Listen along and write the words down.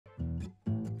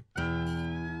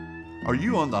Are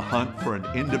you on the hunt for an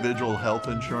individual health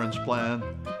insurance plan?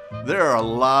 There are a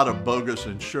lot of bogus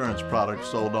insurance products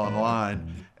sold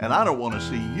online, and I don't want to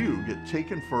see you get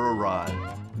taken for a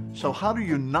ride. So how do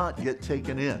you not get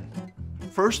taken in?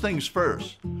 First things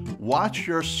first, watch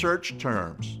your search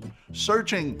terms.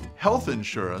 Searching health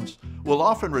insurance will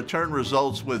often return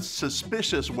results with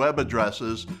suspicious web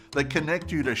addresses that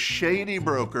connect you to shady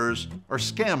brokers or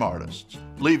scam artists,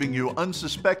 leaving you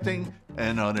unsuspecting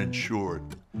and uninsured.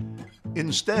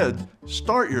 Instead,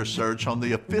 start your search on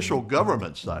the official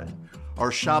government site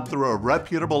or shop through a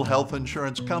reputable health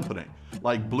insurance company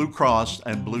like Blue Cross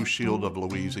and Blue Shield of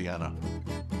Louisiana.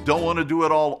 Don't want to do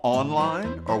it all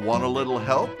online or want a little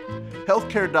help?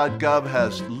 Healthcare.gov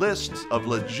has lists of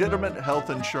legitimate health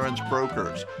insurance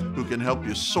brokers who can help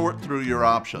you sort through your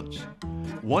options.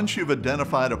 Once you've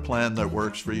identified a plan that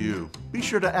works for you, be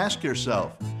sure to ask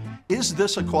yourself, is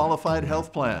this a qualified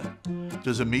health plan?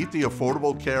 Does it meet the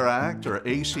Affordable Care Act or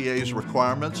ACA's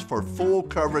requirements for full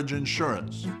coverage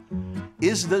insurance?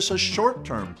 Is this a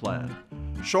short-term plan?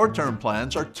 Short-term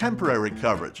plans are temporary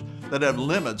coverage that have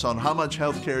limits on how much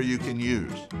health care you can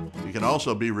use. You can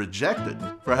also be rejected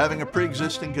for having a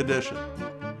pre-existing condition.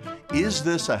 Is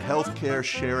this a health care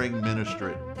sharing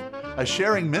ministry? A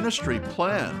sharing ministry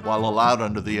plan, while allowed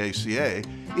under the ACA,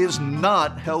 is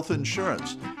not health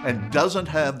insurance and doesn't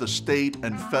have the state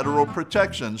and federal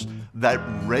protections that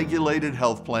regulated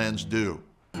health plans do.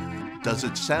 Does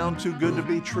it sound too good to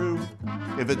be true?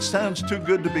 If it sounds too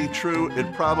good to be true,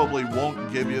 it probably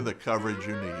won't give you the coverage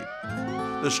you need.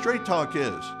 The straight talk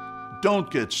is, don't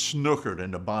get snookered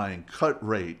into buying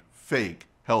cut-rate, fake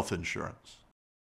health insurance.